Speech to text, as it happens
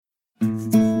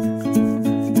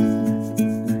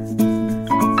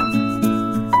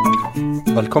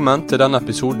Velkommen til denne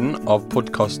episoden av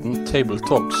podcasten Table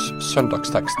Talks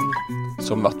Søndagsteksten,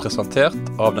 som blir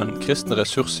presentert av den kristne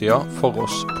ressurssida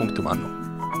foross.no.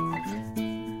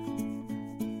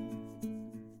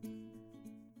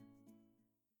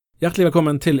 Hjertelig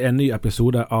velkommen til en ny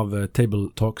episode av Table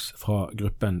Talks fra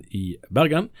gruppen i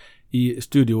Bergen. I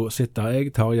studio sitter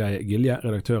jeg, Tarjei Gilje,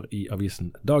 redaktør i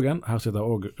avisen Dagen. Her sitter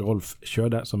også Rolf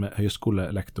Kjøde, som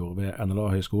høyskolelektor ved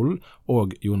NLA-høyskolen,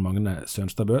 og Jon Magne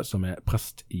Sønstebø, som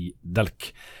prest i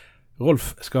Delk.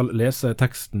 Rolf skal lese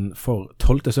teksten for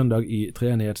 12. søndag i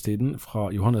treenighetstiden fra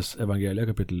Johannes evangeliet,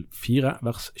 kapittel 4,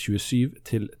 vers 27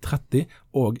 til 30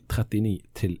 og 39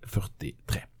 til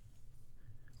 43.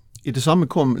 I det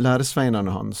samme kom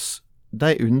læresveinene hans.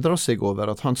 De undret seg over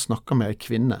at han snakket med en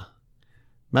kvinne.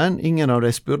 Men ingen av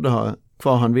dem spurte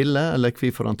hva han ville, eller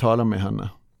hvorfor han talte med henne.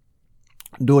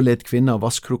 Da let kvinna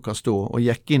vasskrukka stå, og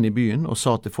gikk inn i byen og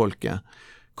sa til folket,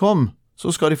 «Kom,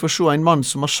 så skal de få se en mann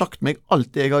som har sagt meg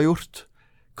alt det jeg har gjort.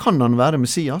 Kan han være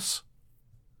Messias?»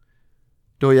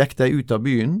 Da gikk de ut av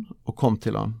byen og kom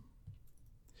til han.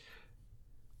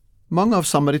 Mange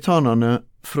av samaritanerne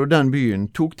fra den byen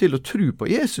tok til å tro på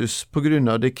Jesus på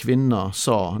grunn av det kvinna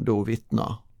sa da hun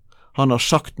vitna. «Han har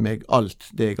sagt meg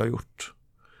alt det jeg har gjort.»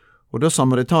 Og da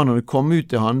samaritanerne kom ut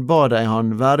til han, ba de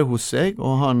han være hos seg,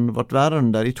 og han ble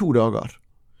værende der i 2 dager.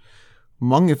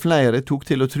 Mange flere tok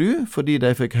til å tro, fordi de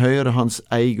fikk høre hans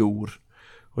eget ord.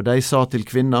 Og de sa til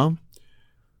kvinna,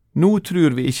 «Nå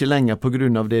tror vi ikke lenger på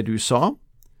grunn av det du sa,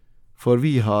 for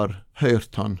vi har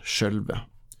hørt han sjølve.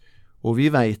 Og vi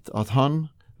vet at han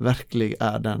virkelig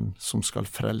den som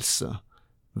skal frelse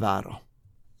verden.»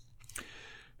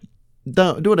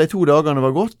 Da de 2 dagene var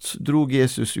gått, drog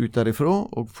Jesus ut derifra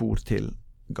og for til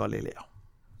Galilea.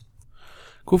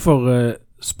 Hvorfor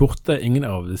spurte ingen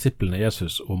av disiplene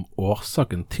Jesus om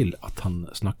årsaken til at han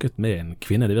snakket med en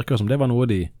kvinne? Det virker som det var noe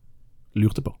de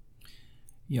lurte på.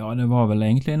 Ja, det var vel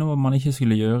egentlig noe man ikke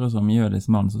skulle gjøre som jødisk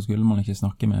mann, så skulle man ikke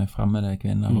snakke med fremmede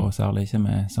kvinner, og særlig ikke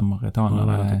med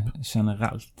samaritanere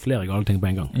generelt. Flere gale ting på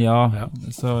en gang. Ja.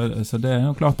 Så det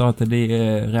jo klart at de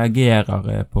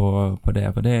reagerer på det,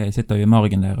 for det sitter jo i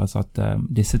margen deres at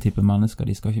disse typer mennesker,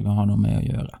 de skal ikke ha noe med å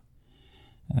gjøre.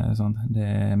 Sånn,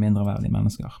 det mindreverdige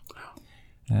mennesker.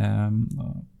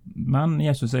 Men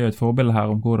Jesus jo et forbilde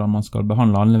her om hvordan man skal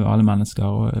behandle alle mennesker,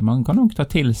 og man kan nok ta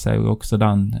til seg også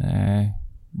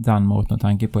den måten å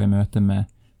tenke på i møte med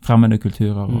fremmede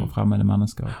kulturer og fremmede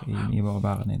mennesker i vår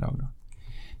verden i dag. Da.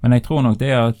 Men jeg tror nok det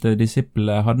at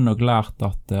disiplene hadde nok lært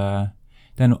at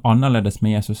det noe annerledes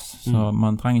med Jesus, så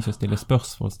man trenger ikke stille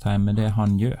spørsmålstegn med det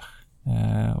han gjør.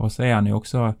 Og så han jo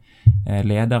også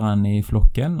lederen i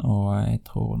flokken, og jeg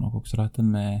tror nok også dette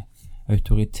med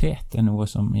autoritet noe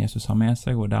som Jesus har med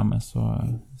seg, og dermed så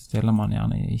stiller man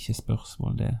gjerne ikke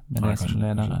spørsmål med det som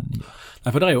lederen gjør.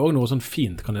 Nei, for det jo også noe sånn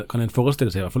fint, kan en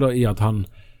forestille seg, for da i at han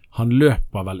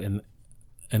løper vel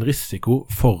en risiko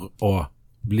for å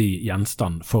bli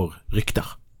gjenstand for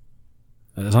rykter.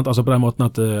 Sant? Altså på den måten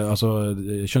at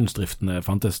kjønnsdriftene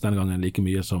fantes den gangen like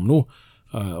mye som nå,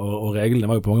 og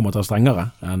reglene var jo på mange måter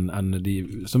strengere enn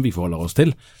de som vi forholder oss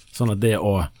til, sånn at det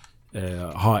å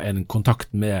ha en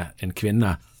kontakt med en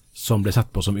kvinne som ble sett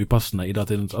på som upassende i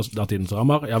datidens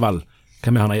rammer, ja vel,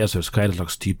 hvem han Jesus, hva det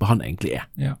slags type han egentlig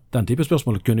Ja. Den type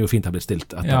spørsmål kunne jo fint ha blitt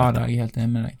stilt etter Ja, det jeg helt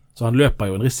enig med deg. Så han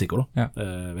løper jo en risiko da,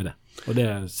 ved det. Og det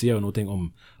sier jo noe ting om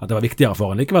at det var viktigere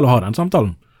for han likevel å ha den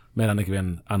samtalen med denne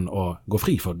kvinnen enn å gå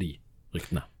fri for de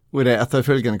ryktene. Og i det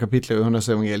etterfølgende kapitlet i Johannes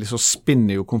evangeliet så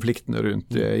spinner jo konfliktene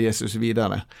rundt Jesus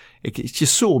videre. Ikke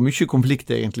så mye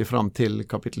konflikt egentlig frem til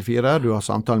kapittel 4. Du har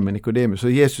samtalen med Nikodemus,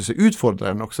 og Jesus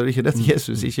utfordrende også. Det ikke det at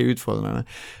Jesus ikke utfordrende,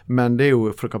 men det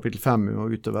jo fra kapittel 5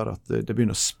 og utover at det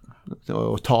begynner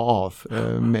å ta av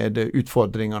med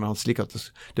utfordringene hans, slik at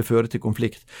det fører til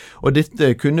konflikt. Og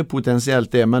dette kunne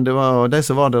potensielt det, men det var, de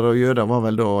som var der og jøder var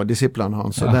vel da disiplene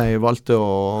hans, og de valgte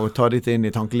å ta dette inn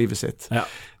i tankelivet sitt. Ja.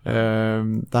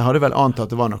 De hadde vel antatt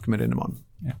at det var noe med denne mannen.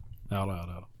 Ja,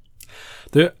 det.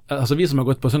 Du, altså vi som har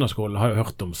gått på søndagsskolen har jo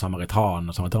hørt om samaritan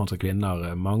og samaritanske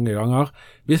kvinner mange ganger.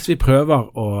 Hvis vi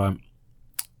prøver å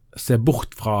se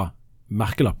bort fra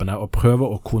merkelappene og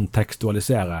prøver å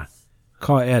kontekstualisere,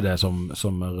 hva det som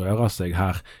rører seg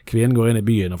her? Kvinnen går inn i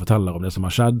byen og forteller om det som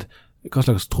har skjedd. Hva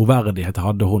slags troverdighet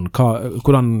hadde hun?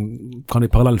 Hvordan kan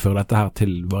vi parallellføre dette her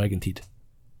til vår egen tid?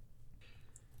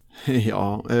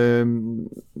 Ja,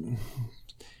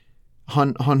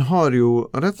 han har jo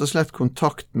rett og slett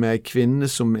kontakt med en kvinne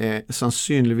som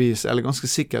sannsynligvis, eller ganske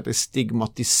sikkert,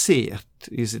 stigmatisert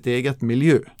i sitt eget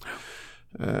miljø.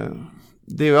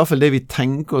 Det jo i hvert fall det vi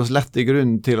tenker oss lett i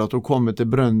grunnen til at hun kommer til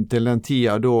brønn til den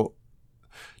tida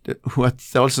hun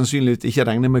etter all sannsynlighet ikke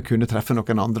regner med å kunne treffe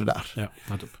noen andre der. Ja,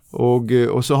 nettopp. Og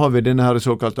så har vi denne her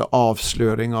såkalte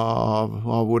avsløringen av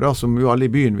henne, som jo alle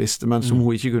i byen visste, men som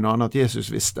hun ikke kunne ane at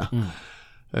Jesus visste.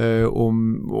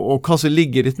 Og hva som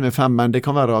ligger i dette med 5 menn, det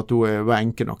kan være at hun var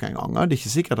enke noen ganger. Det er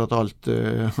ikke sikkert at alt på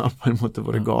en måte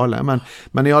var gale,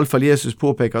 men i alle fall Jesus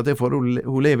påpeker at det for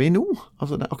hun lever i nå.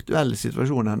 Altså den aktuelle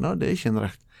situasjonen henne, det er ikke en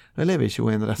rett. Jeg lever ikke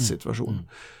i en rettssituasjon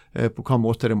på hva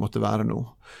måte det måtte være nå.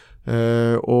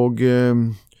 Og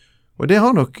det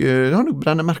har nok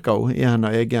brennemerket i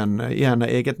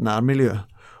hennes eget nærmiljø.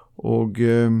 Og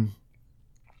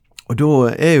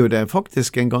da er jo det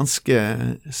faktisk en ganske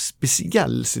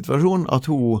spesiell situasjon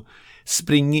at hun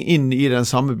springer inn i den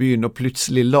samme byen og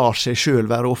plutselig lar seg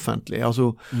selv være offentlig.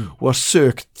 Altså, hun har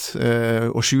søkt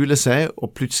å skjule seg,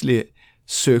 og plutselig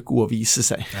søker hun å vise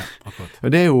seg. Ja, akkurat. Og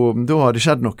det er jo, da har det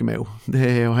skjedd noe med henne. Det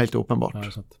er jo helt åpenbart. Ja,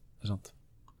 det er sant. Det er sant.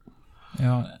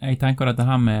 Ja, jeg tenker dette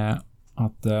her med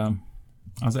at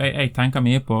jeg tenker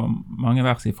mye på mange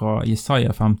vers fra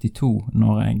Jesaja 52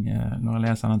 når jeg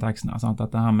leser denne teksten. Sant?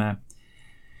 Dette her med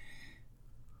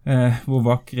hvor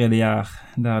vakre de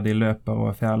der de løper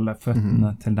over fjellet,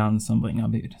 føttene til den som bringer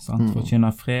bud. Sant?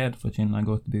 Forkynner fred, forkynner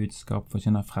godt budskap,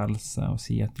 forkynner frelse og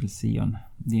sier til Sion,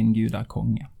 din Gud er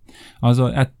konge.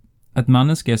 Altså et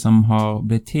menneske som har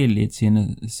blitt tilgitt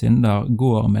sine synder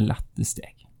går med lette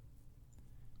steg.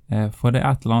 For det er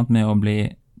et eller annet med å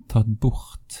bli tatt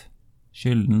bort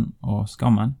skylden og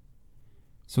skammen,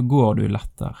 så går du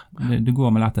lettere. Du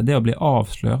går med lettere. Det å bli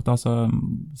avslørt, altså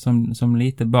som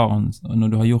lite barn, når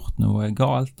du har gjort noe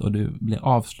galt, og du blir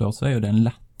avslørt, så er jo det en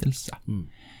lettelse.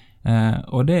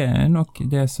 Og det er nok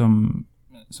det som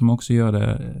også gjør det,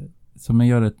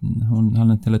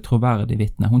 hun til et troverdig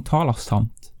vitne. Hun taler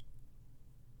sant.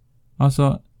 Altså,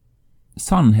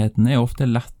 sannheten er ofte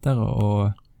lettere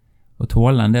å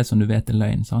tåle enn det som du vet er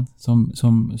løgn, sant? Som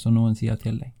noen sier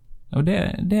til deg. Og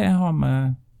det har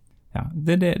med, ja,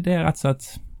 det er rett og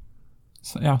slett,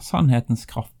 ja, sannhetens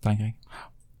kraft, tenker jeg.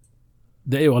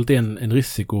 Det er jo alltid en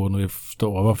risiko når vi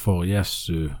står overfor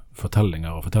Jesu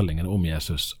fortellinger og fortellingene om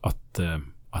Jesus,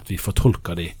 at vi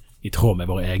fortolker de i tråd med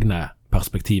våre egne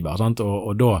perspektiver, sant?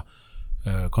 Og da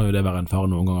kan jo det være en fare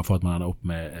noen ganger for at man ender opp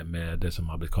med det som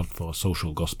har blitt kalt for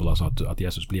social gospel, altså at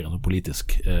Jesus blir en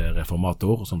politisk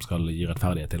reformator som skal gi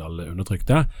rettferdighet til alle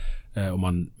undertrykte, og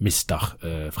man mister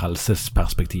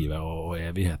frelsesperspektivet og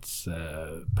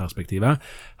evighetsperspektivet.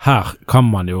 Her kan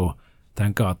man jo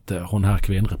tenke at hun her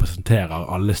kvinnen representerer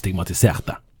alle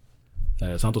stigmatiserte.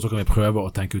 Og så kan vi prøve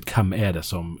å tenke ut hvem er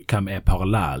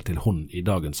parallell til hun i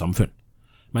dagens samfunn.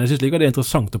 Men jeg synes likevel det er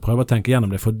interessant å prøve å tenke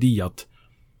gjennom det, fordi at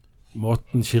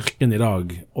måten kirken i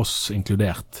dag, oss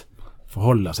inkludert,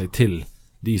 forholder seg til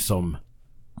de som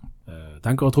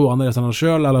tenker og tror annerledes enn han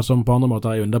selv, eller som på andre måter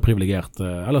er underprivilegert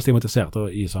eller stigmatisert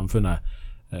i samfunnet.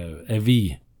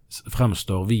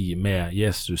 Fremstår vi med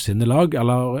Jesus sinnelag,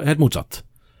 eller helt motsatt?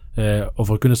 Og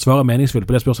for å kunne svare meningsfullt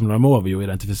på det spørsmålet, må vi jo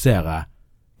identifisere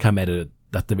hvem er det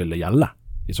dette ville gjelde,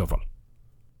 i så fall.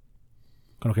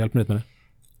 Kan dere hjelpe meg litt med det?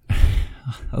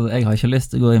 Altså, jeg har ikke lyst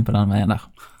til å gå inn på den veien der.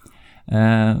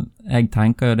 Jeg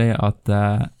tenker jo det at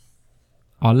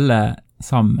alle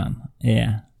sammen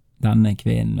er denne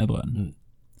kvinnen med brønnen.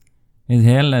 Hvis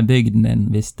hele bygden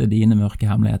din visste dine mørke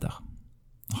hemmeligheter,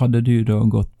 hadde du da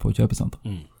gått på kjøpesenter?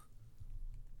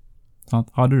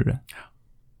 Hadde du det?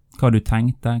 Hva du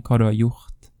tenkte, hva du har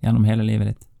gjort gjennom hele livet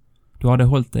ditt. Du hadde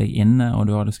holdt deg inne, og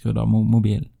du hadde skrudd av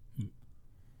mobilen.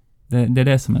 Det er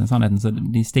det som er sannheten. Så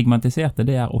de stigmatiserte,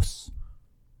 det er oss.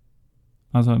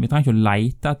 Altså, vi trenger ikke å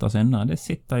leite etter syndere. Det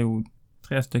sitter jo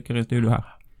 3 stykker i studio her.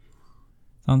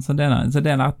 Så det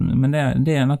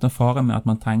er nett å fare med at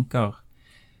man tenker,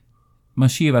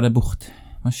 man skyver det bort.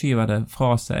 Man skyver det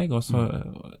fra seg, og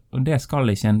det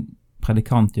skal ikke en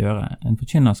predikant gjøre. En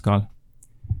forkynner skal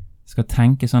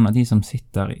tenke sånn at de som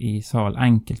sitter i sal,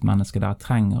 enkeltmennesker der,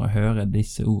 trenger å høre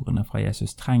disse ordene fra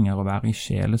Jesus, trenger å være i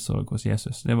sjelesorg hos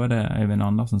Jesus. Det var det Øyvind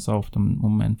Andersen sa ofte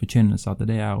om en forkynnelse, at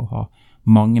det er å ha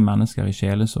mange mennesker i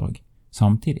sjelesorg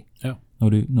samtidig. Ja.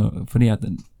 Fordi at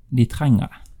de trenger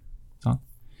det. Sant?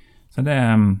 Så det,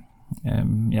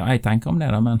 ja, jeg tenker om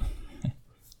det da, men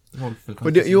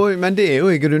men det er jo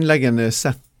i grunnleggende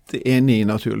sett enig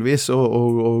naturligvis,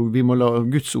 og vi må la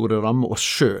Guds ord ramme oss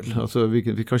selv. Altså, vi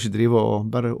kan ikke drive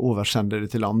og bare oversende det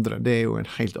til andre. Det er jo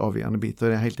en helt avgjørende bit, og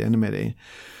jeg er helt enig med det.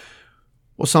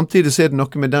 Og samtidig så er det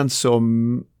noe med den som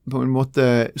på en måte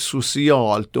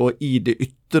sosialt og i det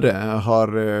ytre har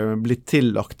blitt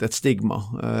tillagt et stigma,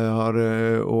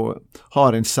 og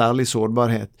har en særlig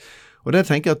sårbarhet. Og der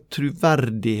tenker jeg at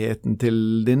troverdigheten til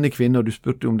denne kvinnen, og du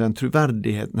spurte om den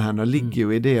troverdigheten hennes, ligger jo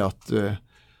i det at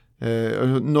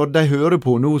Når de hører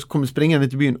på, nå kommer springende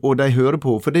til byen, og de hører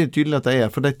på, for det tydelig at de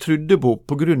for de trodde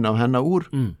på grunn av hennes ord.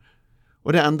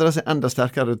 Og det endret seg enda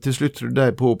sterkere. Til slutt trodde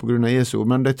de på grunn av Jesu ord,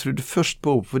 men de trodde først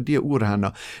på for det ordet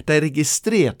hennes. De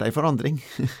registrerte en forandring.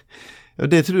 Og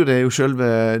det tror jeg jo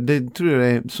det tror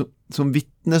jeg som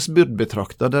vittnesbyrd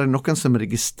betraktet, det noen som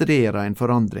registrerer en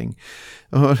forandring.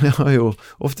 Og jeg har jo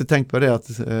ofte tenkt på det at,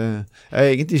 jeg har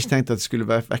egentlig ikke tenkt at det skulle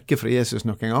være vekke fra Jesus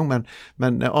noen gang,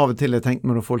 men av og til har jeg tenkt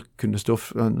meg når folk kunne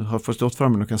ha forstått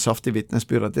frem med noen saftige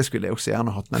vittnesbyrd, at det skulle jeg også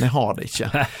gjerne hatt, men jeg har det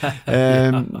ikke.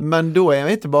 Men da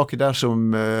er jeg tilbake der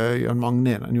som Jon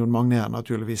Magne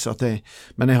naturligvis,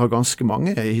 men jeg har ganske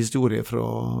mange historier fra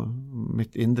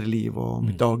mitt indre liv og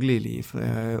mitt daglige liv,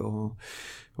 og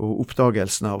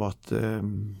oppdagelsen av at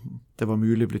det var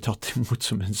mulig å bli tatt imot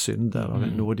som en synder av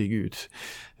en nådig Gud.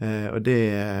 Og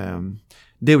det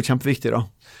er jo kjempeviktig da.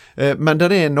 Men der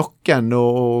er noen,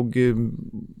 og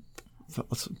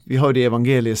altså, vi har jo det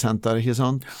evangeliesenter, ikke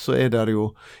sant? Så er det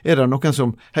noen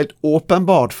som helt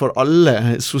åpenbart for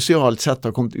alle sosialt sett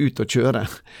har kommet ut og kjøre.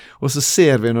 Og så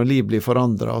ser vi når liv blir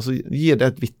forandret, og så gir det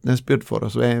et vittnesbyrd for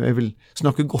oss, og jeg vil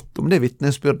snakke godt om det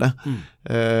vittnesbyrdet.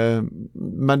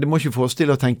 Men det må ikke få oss til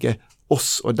å tenke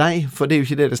oss og deg, for det er jo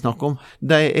ikke det det snakker om.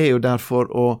 De er jo der for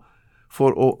å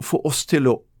få oss til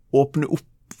å åpne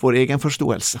opp vår egen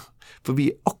forståelse, for vi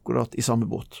er akkurat i samme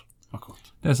båt. Akkurat.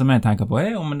 Det som jeg tenker på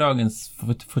er om dagens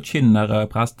forkynnere,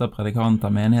 prester,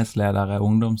 predikanter, menighetsledere,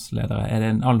 ungdomsledere, er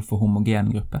det en alt for homogen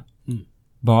gruppe.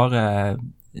 Bare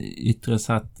ytre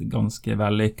sett ganske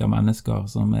vellykka mennesker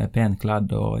som er pent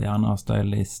kledd og gjerne har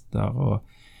stylister og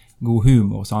god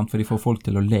humor, sant? For de får folk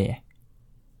til å le.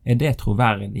 Er det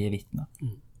troverdige vittner?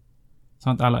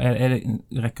 Sant? Eller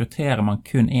rekrutterer man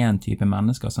kun en type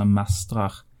mennesker som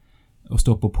mestrer å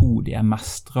stå på podiet,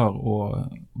 mestrer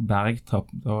og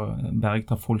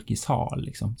bergtar folk i sal,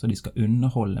 liksom, så de skal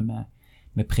underholde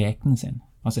med prekenen sin.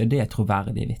 Altså, er det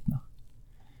troverdige vittner?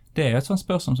 Det er et sånt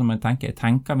spørsmål som jeg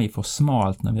tenker vi for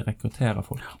smalt når vi rekrutterer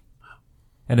folk.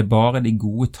 Er det bare de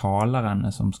gode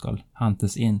talerne som skal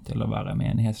hentes inn til å være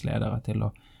menighetsledere, til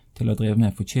å drive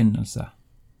med forkynnelse?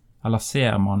 Eller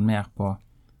ser man mer på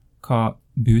hva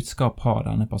budskap har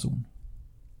denne personen?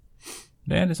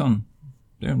 Det er litt sånn,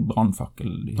 det er jo en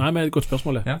brannfakkel. Nei, men et godt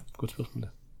spørsmål det. Ja. Godt spørsmål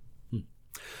det.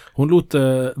 Hun lot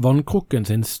vannkrukken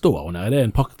sin stå. Er det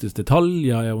en praktisk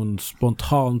detalj? Er hun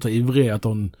spontant og ivrig at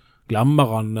hun glemmer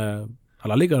han,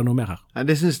 eller ligger det noe mer her? Nei,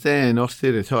 det synes jeg er en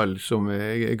artig detalj som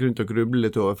jeg er grunn til å gruble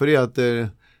litt over, fordi at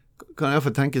kan jeg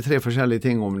få tenke 3 forskjellige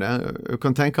ting om det. Jeg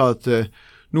kan tenke at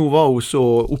nå var hun så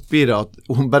oppi det at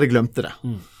hun bare glemte det.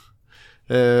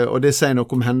 Og det sier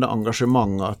noe om henne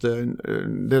engasjement, at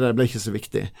det der ble ikke så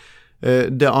viktig.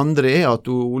 Det andre er at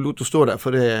hun lot å stå der,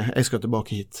 for jeg skal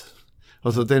tilbake hit.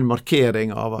 Altså det er en markering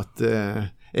av at jeg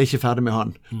er ikke ferdig med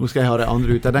han. Nå skal jeg ha det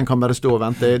andre ut. Den kan bare stå og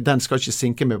vente. Den skal ikke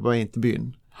sinke med på vei inn til byen.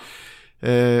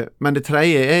 Men det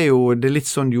tredje er jo det litt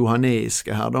sånn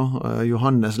johanneiske her da.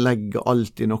 Johannes legger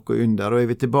alltid noe under, og jeg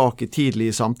vil tilbake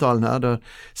tidlig i samtalen her, der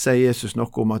sier Jesus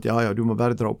noe om at ja, du må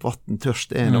bare dra opp vatten,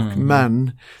 tørst er nok,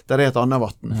 men der er et annet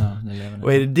vatten. Ja, og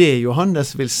er det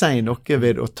Johannes vil si noe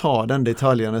ved å ta den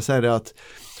detaljen, og sier det at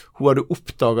hun hadde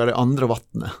oppdaget det andre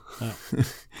vattnet. Ja.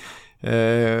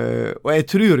 Og jeg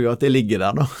tror jo at det ligger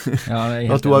der da. Ja,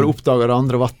 at hun hadde oppdaget det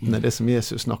andre vattnet, det som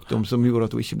Jesus snakket om, som gjorde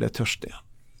at hun ikke ble tørst igjen.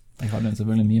 Jeg hadde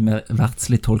selvfølgelig mye mer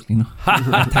verdslig tolkning nå.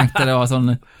 Jeg tenkte det var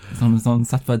sånn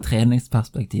sett på et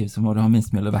treningsperspektiv, så må du ha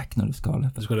minst mulig vekk når du skal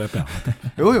løpe. Du skal løpe, ja.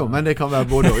 Jo, men det kan være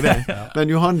både og det. Men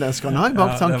Johannes kan ha en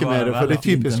baktanke med det, for det er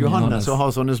typisk Johannes å ha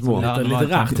sånne små. Litt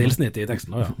rart tilsnitt i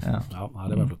teksten, ja. Ja,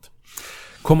 det var flott.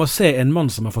 Kom og se en mann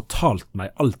som har fortalt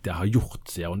meg alt jeg har gjort,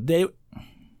 sier hun. Det er jo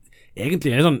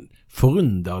egentlig en sånn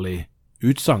forunderlig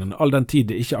utsagn, all den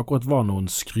tid det ikke akkurat var noen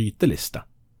skryteliste.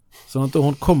 Sånn at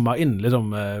hun kommer inn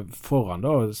liksom foran da,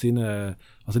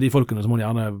 altså de folkene som hun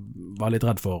gjerne var litt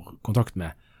redd for kontakt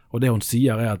med, og det hun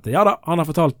sier er at ja da, han har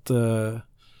fortalt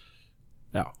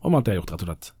om alt det har gjort, rett og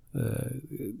slett.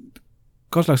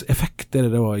 Hva slags effekt er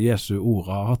det da Jesu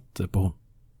ord har hatt på hun?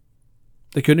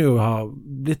 Det kunne jo ha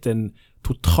blitt en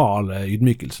total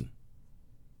ydmykelsen.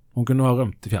 Hun kunne ha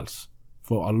rømt til fjells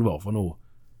for alvor, for nå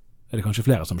er det kanskje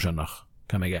flere som skjønner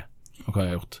hvem jeg er og hva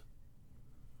jeg har gjort.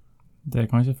 Det er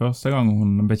kanskje første gang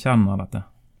hun bekjenner dette.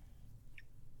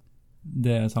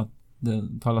 Det er sant, det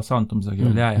taler sant om seg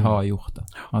selv. Jeg har gjort det.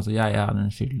 Altså, jeg er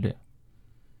den skyldige.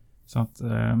 Sant?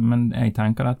 Men jeg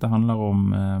tenker dette handler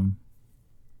om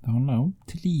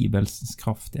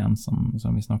tilgivelseskraft igjen, som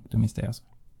vi snakket om i sted. Altså.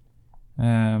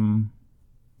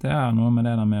 Det er noe med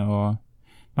det der med å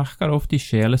merke det ofte i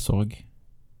sjelesorg.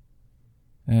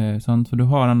 Sant? For du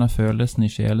har denne følelsen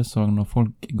i sjelesorg når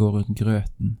folk går rundt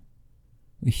grøten.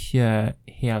 ikke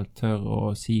helt tør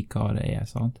å si hva det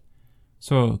sant?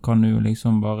 Så kan du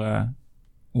liksom bare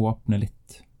åpne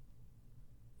litt,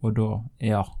 og da,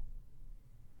 ja.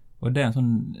 Og det en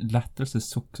sånn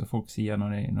lettelsessukk som folk sier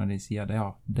når de sier det, ja,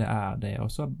 det det, og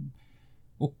så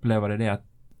opplever de det at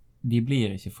de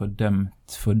blir ikke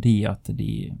fordømt fordi at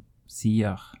de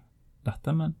sier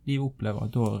dette, men de opplever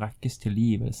at da rekkes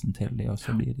tilgivelsen til dem, og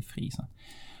så blir de fri. Sant?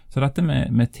 Så dette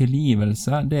med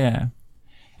tilgivelse,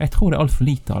 jeg tror det alt for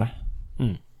lite av det.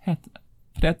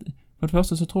 For det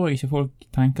første så tror jeg ikke folk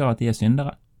tenker at de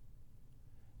syndere.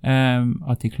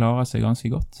 At de klarer seg ganske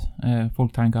godt.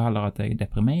 Folk tenker heller at jeg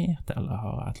deprimert, eller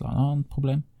har et eller annet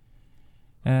problem.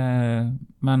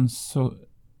 Men så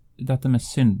dette med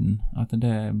synden, at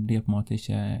det blir på en måte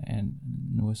ikke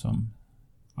noe som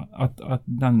at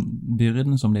den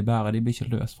byrden som de bærer, de blir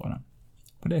ikke løst fra den.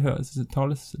 For det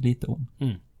tales lite om.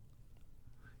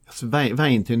 Altså,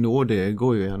 veien til nåde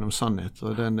går jo gjennom sannhet,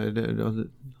 og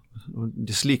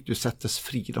det slik du settes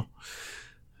fri da.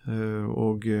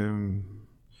 Og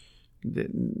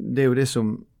det jo det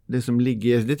som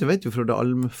ligger, dette vet vi fra det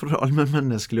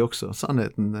allmennmenneskelige også,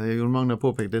 sannheten. Jon Magne har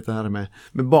påpekt dette her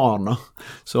med barna,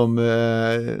 som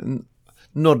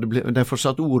når de får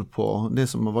satt ord på det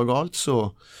som var galt,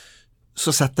 så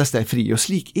settes de fri, og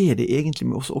slik det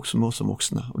egentlig med oss, også med oss som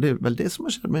voksne. Og det vel det som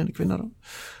har skjedd med en kvinne da.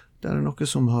 Det noe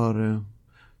som har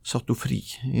satt henne fri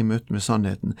i møte med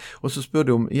sannheten. Og så spør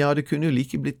du om, ja, det kunne jo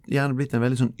gjerne blitt en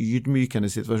veldig sånn ydmykende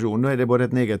situasjon. Nå det både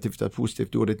et negativt og et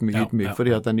positivt ord, et ydmyk,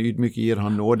 fordi at den ydmyke gir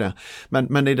han nåde.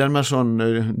 Men i den mer sånn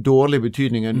dårlige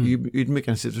betydningen,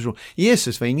 ydmykende situasjon.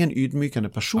 Jesus var ingen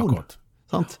ydmykende person. Akkurat.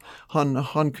 Sant?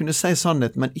 Han kunne si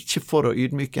sannhet, men ikke for å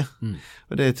ydmyke.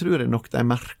 Og det tror jeg nok de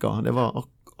merket. Det var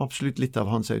absolutt litt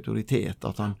av hans autoritet,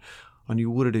 at han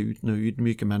gjorde det uten å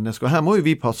ydmyke mennesker. Og her må jo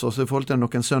vi passe oss i forhold til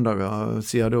noen søndager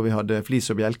siden da vi hadde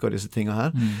flis og bjelke og disse tingene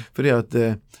her. Fordi at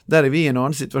der vi i en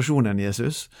annen situasjon enn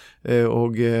Jesus.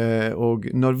 Og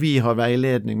når vi har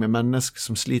veiledning med mennesker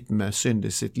som sliter med synd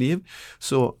i sitt liv,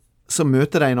 så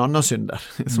møter de en annen synder,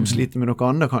 som sliter med noe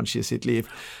annet kanskje i sitt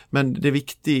liv. Men det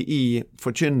viktig i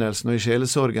forkynnelsen og i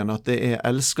sjelesorgen at det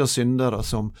elsker syndere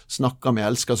som snakker med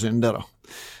elsker syndere.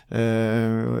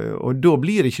 Og da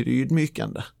blir det ikke det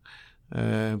ydmykende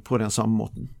på den samme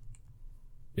måten.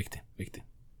 Viktig.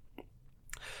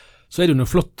 Så det jo noe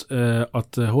flott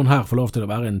at hun her får lov til å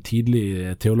være en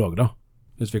tidlig teolog da,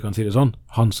 hvis vi kan si det sånn.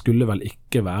 Han skulle vel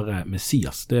ikke være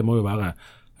Messias. Det må jo være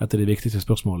et av de viktigste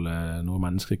spørsmålene noen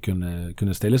mennesker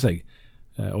kunne stille seg.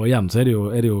 Og igjen så det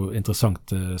jo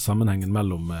interessant sammenhengen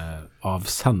mellom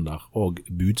avsender og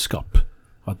budskap.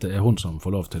 At det hun som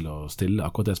får lov til å stille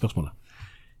akkurat det spørsmålet.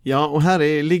 Ja, og her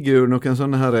ligger jo noen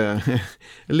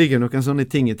sånne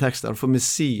ting i tekster, for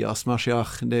Messias,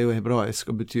 Mashiach, det jo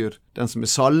hebraisk og betyr den som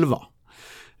salva.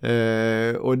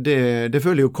 Og det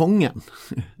følger jo kongen.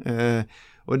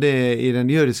 Og det i den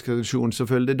jødiske tradisjonen så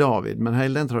følger det David, men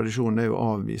hele den tradisjonen jo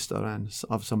avvist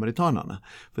av samaritanerne,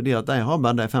 fordi at de har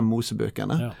bare de 5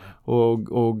 Mosebøkene,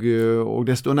 og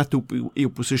det står nettopp i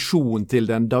opposisjon til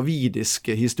den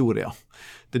davidiske historien.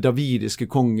 Det davidiske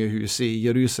kongehuset i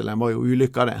Jerusalem var jo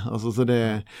ulykka det. Altså,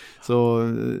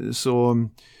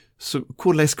 så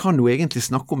hvordan kan du egentlig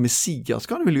snakke om Messias,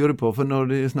 kan du vel gjøre på, for når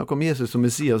de snakker om Jesus som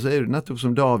Messias, så det jo nettopp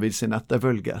som David sin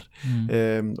etterfølger,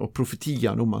 og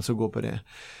profetiene om han så går på det.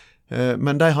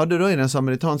 Men de hadde da i den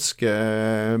samaritanske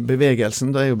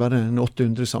bevegelsen, det jo bare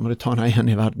 800 samaritaner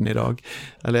igjen i verden i dag,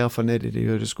 eller i hvert fall ned i det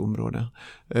jødiske området.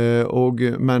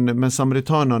 Men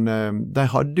samaritanerne, de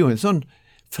hadde jo en sånn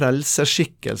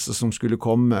frelserskikkelse som skulle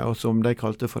komme, og som de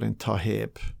kalte for en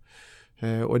taheb.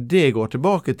 Og det går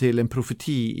tilbake til en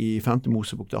profeti i 5.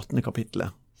 Mosebok 18.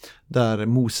 kapittelet, der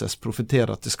Moses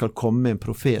profeterer at det skal komme en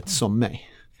profet som meg.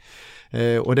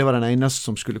 Og det var den eneste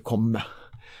som skulle komme.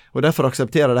 Og derfor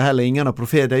aksepterer de heller ingen av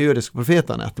de jødiske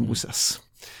profetene etter Moses.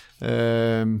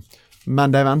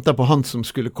 Men de ventet på han som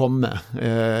skulle komme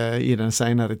i den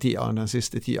senere tida, den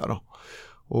siste tida da.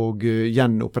 Og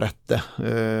gjenopprette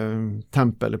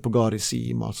tempelet på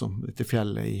Garizim, altså dette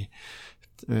fjellet i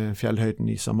fjellhøyden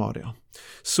i Samaria.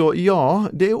 Så ja,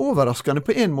 det overraskende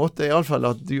på en måte i alle fall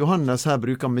at Johannes her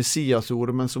bruker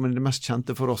Messias-ordet, men som det mest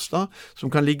kjente for oss da,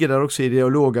 som kan ligge der også i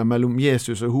dialoger mellom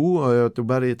Jesus og hun, og at du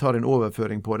bare tar en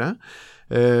overføring på det.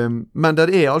 Men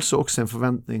der altså også en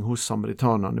forventning hos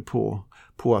samaritanerne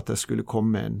på at det skulle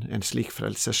komme en slik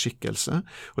frelserskikkelse.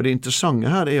 Og det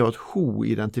interessante her jo at hun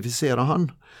identifiserer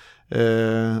han,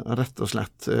 rett og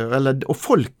slett. Og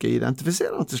folket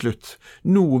identifiserer han til slutt.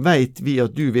 Nå vet vi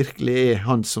at du virkelig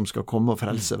han som skal komme og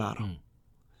frelse verden.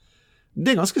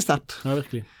 Det ganske sterkt. Ja,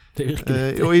 virkelig. Det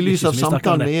virkelig. Og i lys av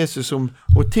samtalen med Jesus om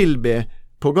å tilbe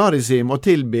på Garizim og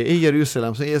tilbe I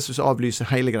Jerusalem, så Jesus avlyser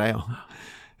hele greia.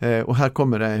 Og her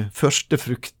kommer de første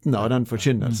fruktene av den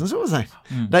forkynnelsen, så å si.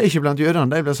 De ikke blant jødene,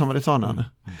 de ble samaritanerne.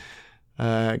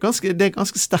 Det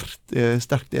ganske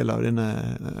sterk del av denne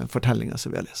fortellingen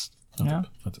som vi har lest. Ja,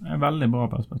 det veldig bra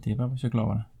perspektiv, jeg var ikke klar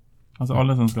over det. Altså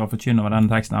alle som skal forkynne over denne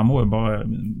teksten, jeg må jo bare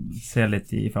se litt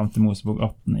I 5. Mosebok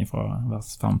 18 fra vers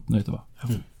 15 utover.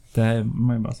 Det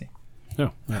må jeg bare si. Ja.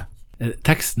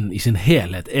 Teksten I sin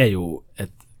helhet jo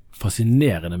et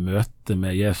fascinerende møte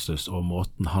med Jesus og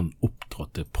måten han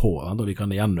opptrådte på. Og vi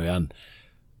kan igjen og igjen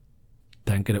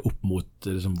tenke det opp mot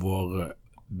liksom, vår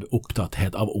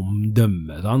opptatthet av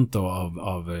omdømme, sant? Og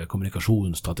av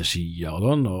kommunikasjonsstrategier og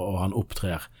sånn, og han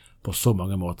opptrer på så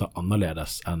mange måter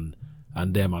annerledes enn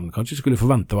det man kanskje skulle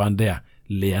forvente, og enn det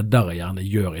ledere gjerne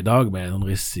gjør I dag med en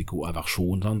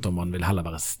risikoaversjon, sant? Og man vil heller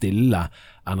være stille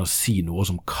enn å si noe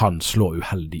som kan slå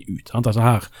uheldig ut. Sant? Altså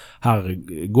her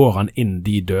går han inn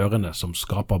de dørene som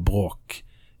skaper bråk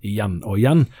igjen og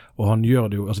igjen, og han gjør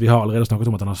det jo, altså vi har allerede snakket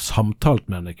om at han har samtalt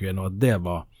med en kvinne, og at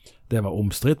det var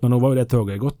omstridt, men nå var jo det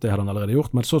toget gått, det hadde han allerede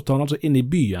gjort, men så tar han altså inn I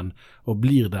byen og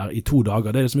blir der I 2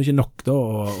 dager. Det liksom ikke nok da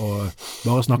å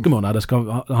bare snakke med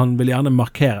henne. Han vil gjerne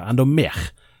markere enda mer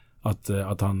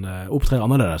at han opptrer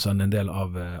annerledes enn en del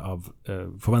av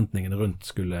forventningene rundt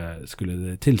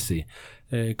skulle tilsi.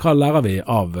 Hva lærer vi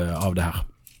av det her?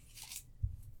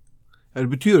 Det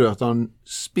betyr at han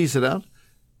spiser der,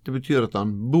 det betyr at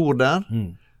han bor der,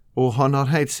 og han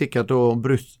har helt sikkert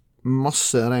brutt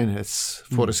masse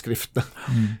renhetsforeskrifter.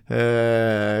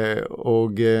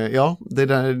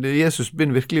 Jesus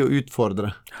begynner virkelig å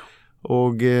utfordre.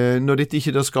 Og når dette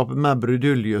ikke da skaper mer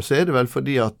brudulje, så det vel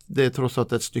fordi at det tross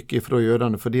alt et stykke fra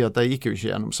jødene, fordi at de gikk jo ikke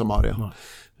gjennom Samaria.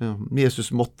 Ja,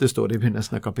 Jesus måtte stå det I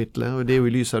begynnelsen av kapitlet, og det jo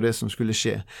I lys av det som skulle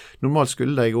skje. Normalt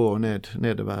skulle de gå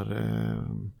nedover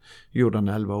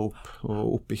Jordanelva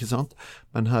opp, ikke sant?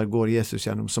 Men her går Jesus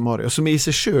gjennom Samaria, som I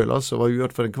seg selv altså var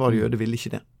ugjort for enhver jøde, ville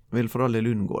ikke det. Vil for alle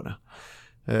unngå det.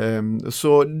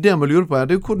 Så det man lurer på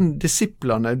det jo hvordan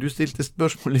disiplene, du stilte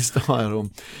spørsmål I sted her om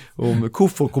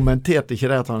hvorfor kommenterte ikke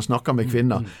de at han snakket med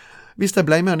kvinner. Hvis de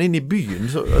ble med han inn I byen,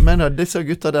 så mener jeg disse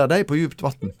gutta der, de på djupt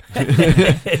vatten.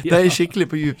 De skikkelig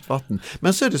på djupt vatten.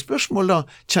 Men så det spørsmål da,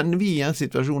 kjenner vi igjen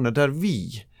situasjoner der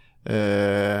vi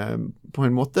på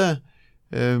en måte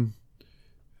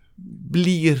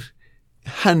blir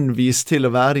henvist til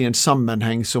å være I en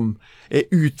sammenheng som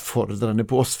utfordrende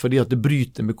på oss fordi at det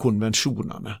bryter med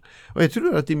konvensjonene. Og jeg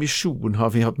tror at I misjon har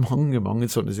vi hatt mange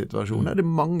sånne situasjoner. Det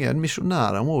mange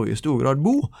misjonærer må I stor grad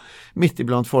bo midt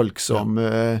iblant folk som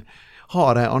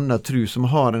har en annen tro, som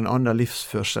har en annen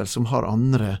livsførsel, som har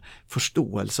andre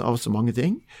forståelse av så mange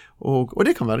ting. Og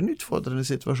det kan være en utfordrende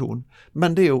situasjon.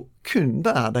 Men det jo kun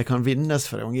der de kan vinnes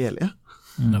for evangeliet.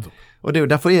 Og det jo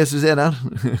derfor Jesus der.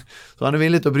 Så han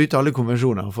villig til å bryte alle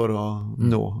konvensjoner for å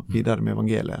nå videre med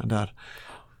evangeliet.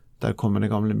 Der kommer den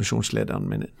gamle misjonslederen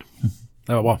min inn.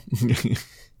 Det var bra.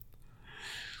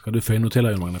 Skal du føye noe til,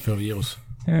 Jon Magne, før vi gir oss?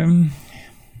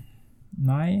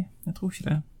 Nei, jeg tror ikke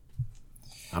det.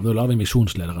 Ja, men da lar vi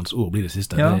misjonslederens ord bli det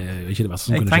siste. Ja. Det jo ikke det verste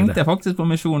som jeg kunne skje det. Jeg tenkte faktisk på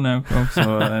misjonen også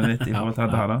litt I forhold til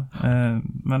dette her da.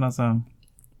 Men altså,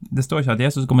 det står ikke at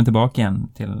Jesus kommer tilbake igjen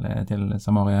til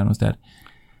Samaria noe sted.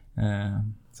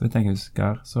 Så vidt jeg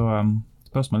husker så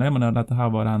spørsmålet om dette her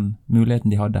var den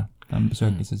muligheten de hadde, den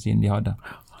besøkelsessiden de hadde.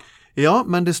 Ja,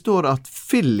 men det står at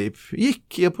Philip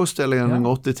gikk I apostelgjerningen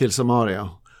 8 til Samaria,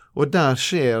 og der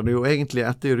skjer det jo egentlig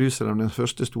etter Jerusalem den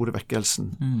første store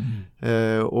vekkelsen.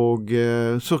 Og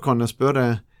så kan jeg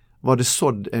spørre, var det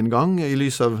sådd en gang I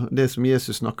lys av det som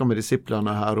Jesus snakket med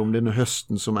disiplene her om denne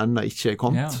høsten som enda ikke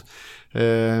kommet?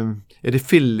 Det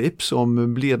Philip som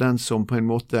blir den som på en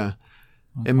måte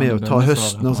med å ta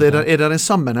høsten, altså det en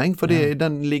sammenheng, for det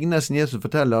den lignelsen Jesus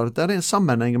forteller, at det en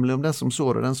sammenheng mellom den som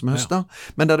sår og den som høster,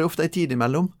 men det ofte en tid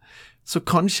imellom, så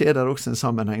kanskje det også en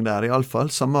sammenheng der, I alle fall.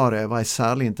 Samaria var en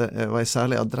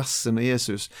særlig adresse når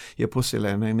Jesus I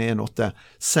apostelgjerningen 1:8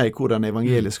 sier hvordan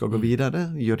evangeliet skal gå videre,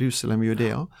 Jerusalem,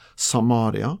 Judea,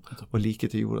 Samaria, og like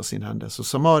til jorda sin hende. Så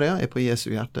Samaria på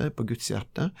Jesu hjerte, på Guds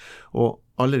hjerte, og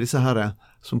alle disse herre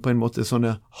som på en måte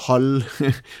sånne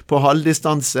på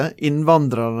halvdistanse,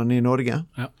 innvandrerne I Norge,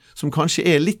 som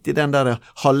kanskje litt I den der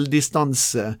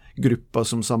halvdistansegruppa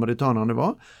som samaritanerne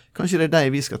var. Kanskje det de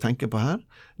vi skal tenke på her.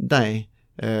 De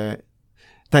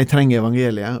trenger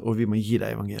evangeliet, og vi må gi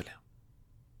dem evangeliet.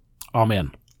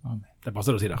 Amen. Det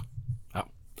passer å si der. Ja.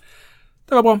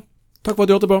 Det var bra. Takk for at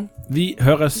du hørte på. Vi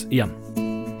høres igjen.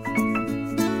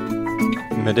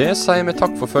 Med det sier vi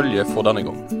takk for følget for denne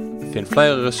gang. Finn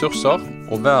flere ressurser,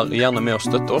 og vær gjerne med å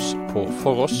støtte oss på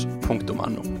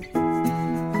foross.no.